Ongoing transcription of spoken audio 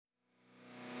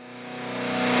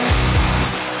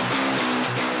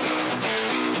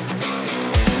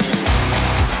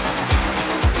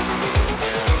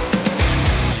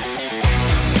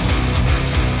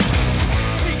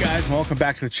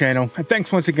back to the channel, and thanks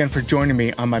once again for joining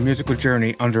me on my musical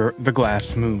journey under the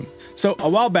glass moon. So a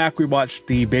while back we watched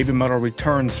the BabyMetal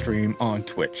return stream on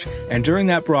Twitch, and during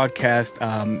that broadcast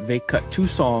they cut 2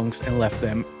 songs and left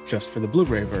them just for the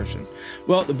Blu-ray version.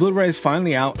 Well, the Blu-ray is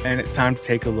finally out and it's time to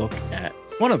take a look at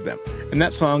one of them, and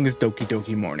that song is Doki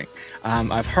Doki Morning.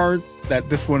 I've heard that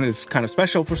this one is kind of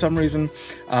special for some reason,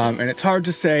 and it's hard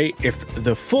to say if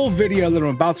the full video that I'm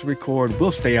about to record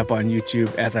will stay up on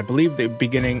YouTube, as I believe the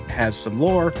beginning has some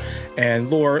lore,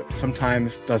 and lore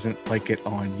sometimes doesn't like it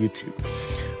on YouTube.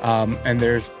 And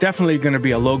there's definitely going to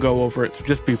be a logo over it, so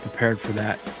just be prepared for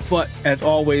that. But as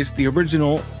always, the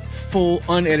original, full,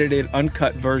 unedited,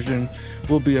 uncut version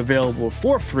will be available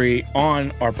for free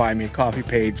on our Buy Me a Coffee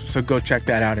page, so go check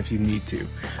that out if you need to.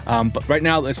 But right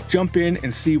now, let's jump in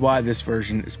and see why this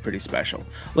version is pretty special.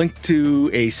 Link to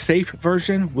a safe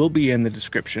version will be in the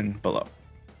description below.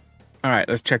 All right,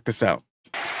 let's check this out.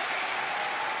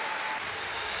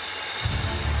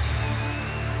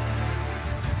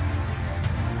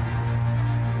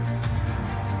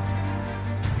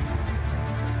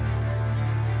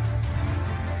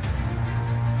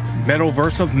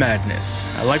 Metalverse of Madness.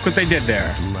 I like what they did there.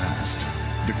 At last,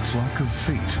 the clock of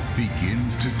fate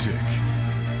begins to tick.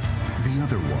 The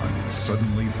other one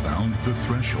suddenly found the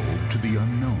threshold to the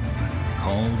unknown,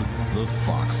 called the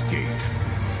Fox Gate.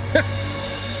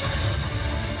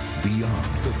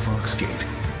 Beyond the Fox Gate,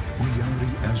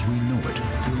 reality as we know it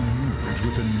will merge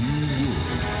with a new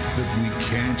world that we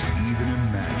can't even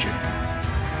imagine.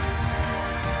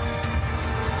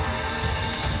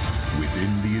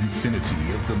 Within the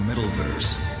infinity of the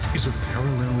Metalverse is a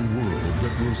parallel world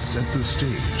that will set the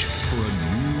stage for a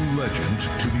new legend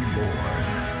to be born.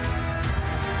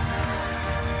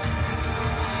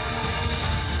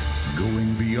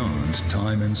 Going beyond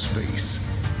time and space,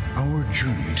 our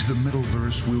journey to the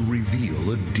Metalverse will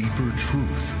reveal a deeper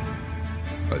truth.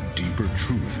 A deeper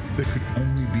truth that could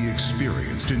only be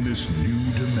experienced in this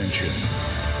new dimension.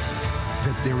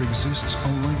 That there exists a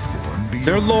life form beyond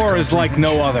their lore is like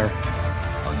no other.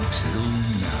 Until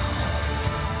now.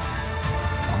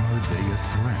 Are they a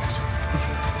threat?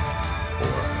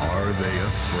 Or are they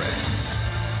a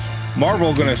friend?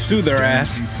 Marvel gonna sue their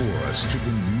ass. Before us to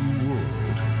the new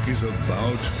world is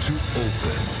about to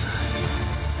open.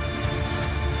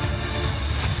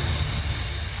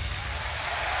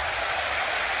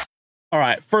 All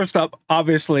right, first up,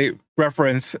 obviously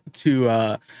reference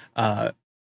to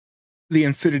the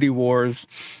Infinity Wars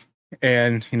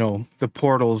and, you know, the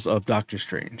portals of Doctor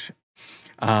Strange.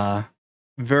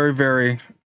 Very, very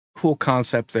cool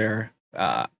concept there.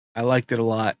 I liked it a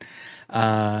lot.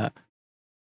 I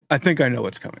think I know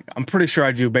what's coming. I'm pretty sure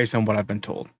I do based on what I've been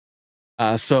told.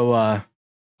 So I'm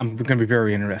going to be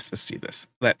very interested to see this.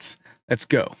 Let's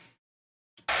go.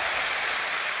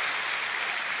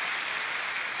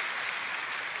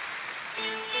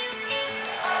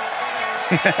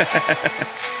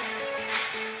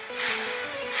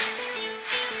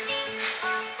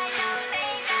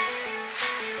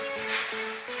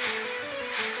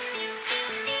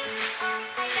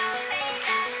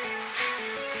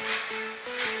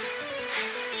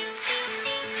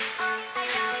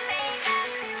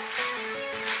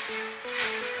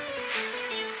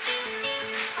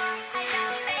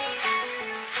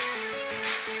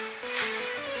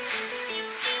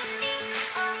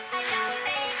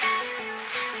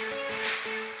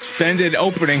 Extended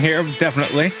opening here,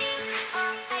 definitely.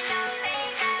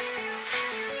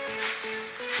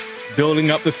 Building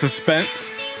up the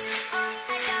suspense.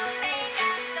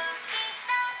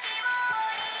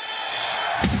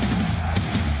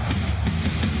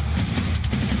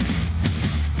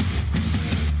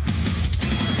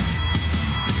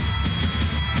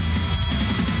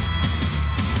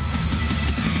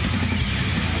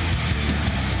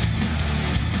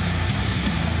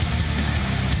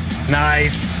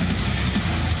 Nice.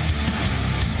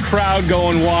 Crowd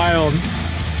going wild.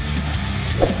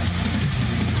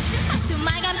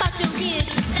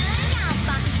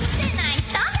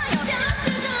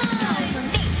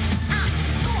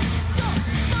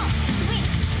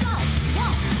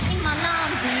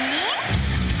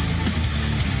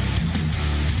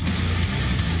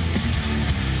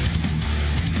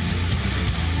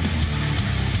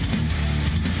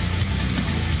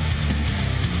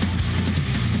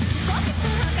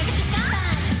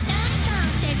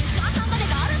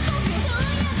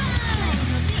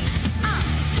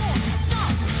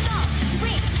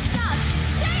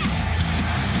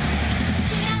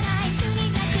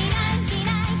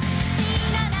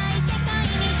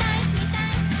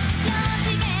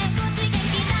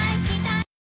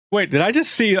 Wait, did I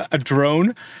just see a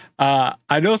drone?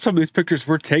 I know some of these pictures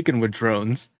were taken with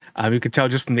drones. You could tell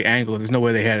just from the angle, there's no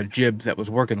way they had a jib that was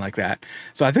working like that.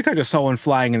 So I think I just saw one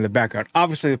flying in the background.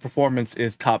 Obviously, the performance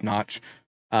is top notch.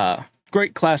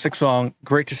 Great classic song.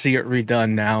 Great to see it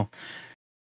redone now.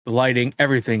 The lighting,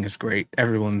 everything is great.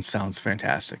 Everyone sounds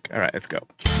fantastic. All right, let's go.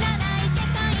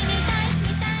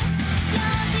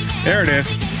 There it is.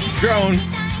 Drone.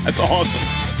 That's awesome.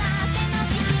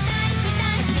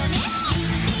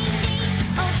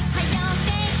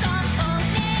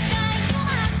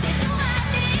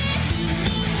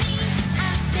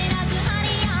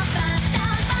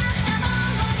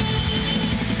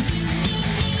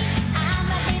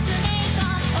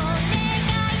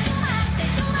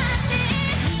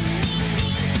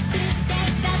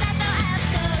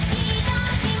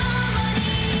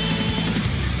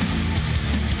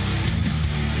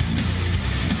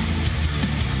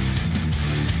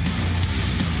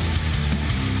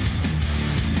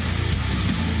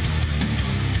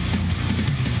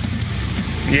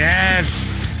 Yes!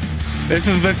 This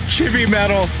is the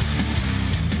Chibimetal.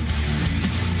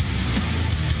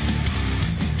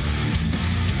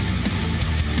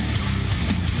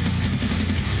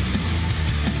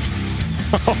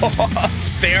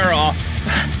 Stare off.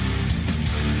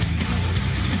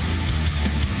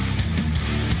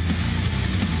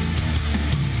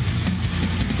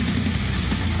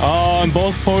 Oh, and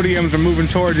both podiums are moving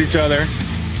towards each other.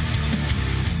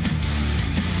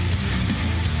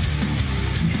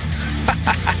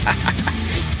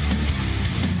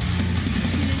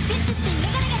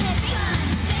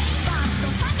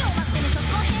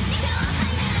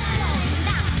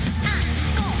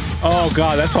 Oh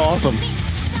god, that's awesome.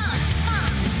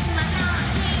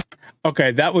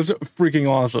 Okay, that was freaking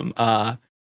awesome.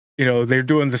 You know, they're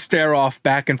doing the stare off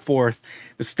back and forth,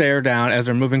 the stare down as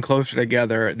they're moving closer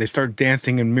together. They start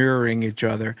dancing and mirroring each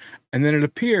other. And then it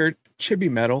appeared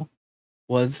Chibimetal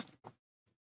was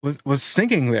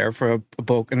singing there for a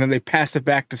book, and then they passed it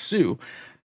back to Sue.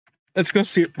 Let's go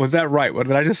see. Was that right? What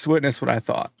did I just witness? What I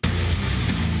thought.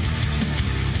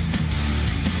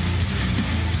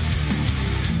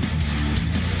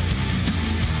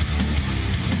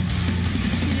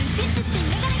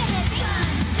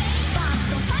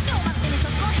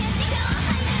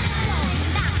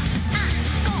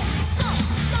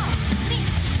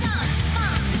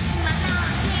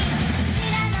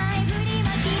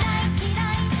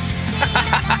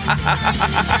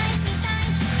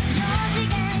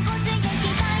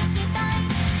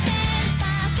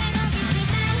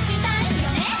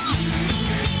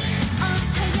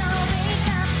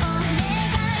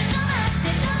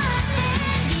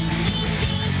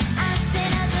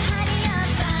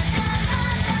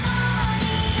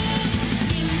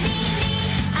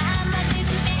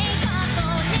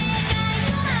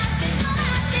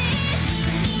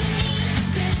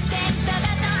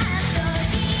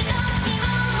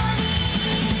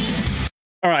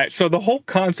 All right, so the whole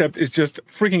concept is just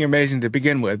freaking amazing to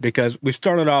begin with, because we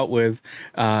started out with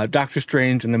Doctor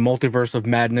Strange and the multiverse of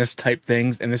madness type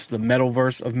things, and this is the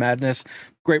metalverse of madness.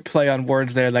 Great play on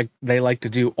words there, like they like to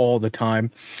do all the time.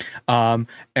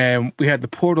 And we had the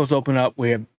portals open up.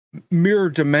 We have mirror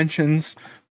dimensions,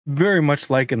 very much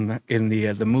like in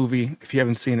the movie. If you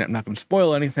haven't seen it, I'm not going to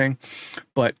spoil anything,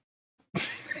 but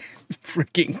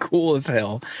freaking cool as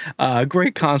hell.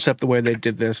 Great concept the way they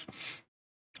did this.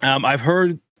 I've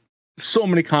heard so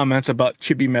many comments about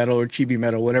Chibimetal or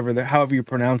Chibimetal, whatever, however you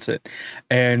pronounce it,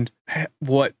 and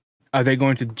what are they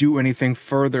going to do anything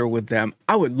further with them?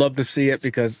 I would love to see it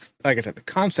because, like I said, the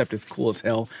concept is cool as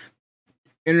hell.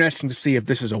 Interesting to see if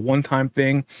this is a one-time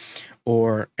thing,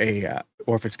 or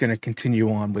if it's going to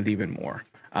continue on with even more.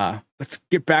 Let's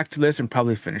get back to this and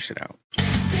probably finish it out.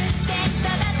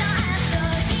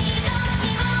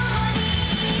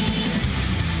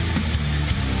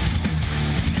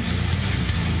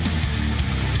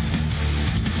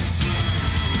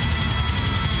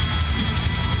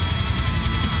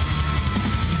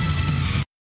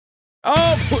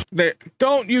 Oh,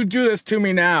 don't you do this to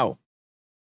me now.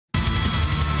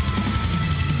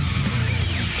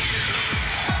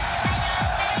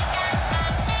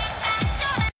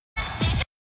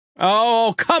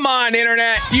 Oh, come on,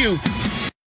 internet, you.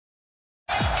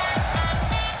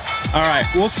 All right,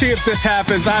 we'll see if this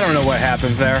happens. I don't know what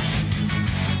happens there.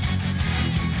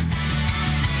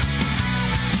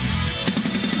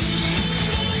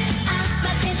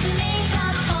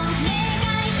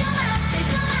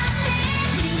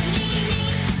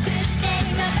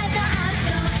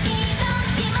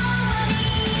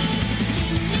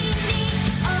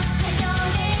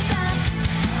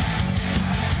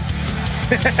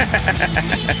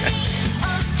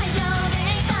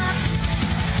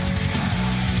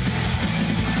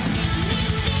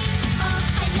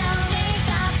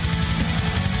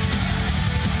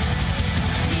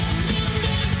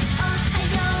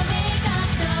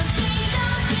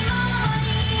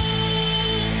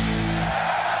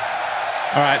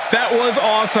 All right, that was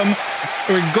awesome.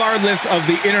 Regardless of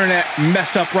the internet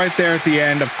mess up right there at the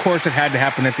end, of course it had to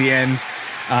happen at the end.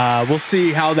 We'll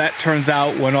see how that turns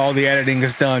out when all the editing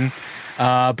is done.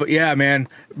 But yeah, man,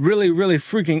 really, really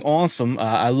freaking awesome.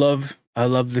 I love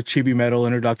the Chibimetal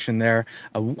introduction there.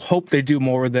 I hope they do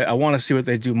more with it. I want to see what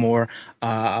they do more.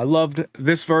 I loved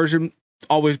this version. It's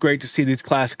always great to see these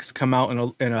classics come out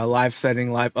in a live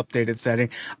setting, live updated setting.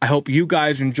 I hope you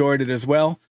guys enjoyed it as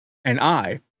well, and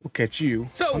I will catch you.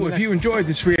 So if you enjoyed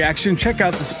this reaction, check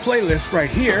out this playlist right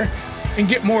here and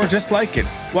get more just like it.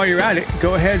 While you're at it,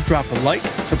 go ahead, drop a like,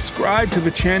 subscribe to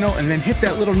the channel, and then hit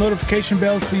that little notification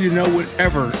bell so you know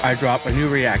whenever I drop a new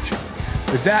reaction.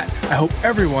 With that, I hope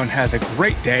everyone has a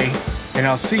great day, and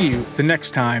I'll see you the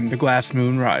next time the glass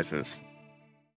moon rises.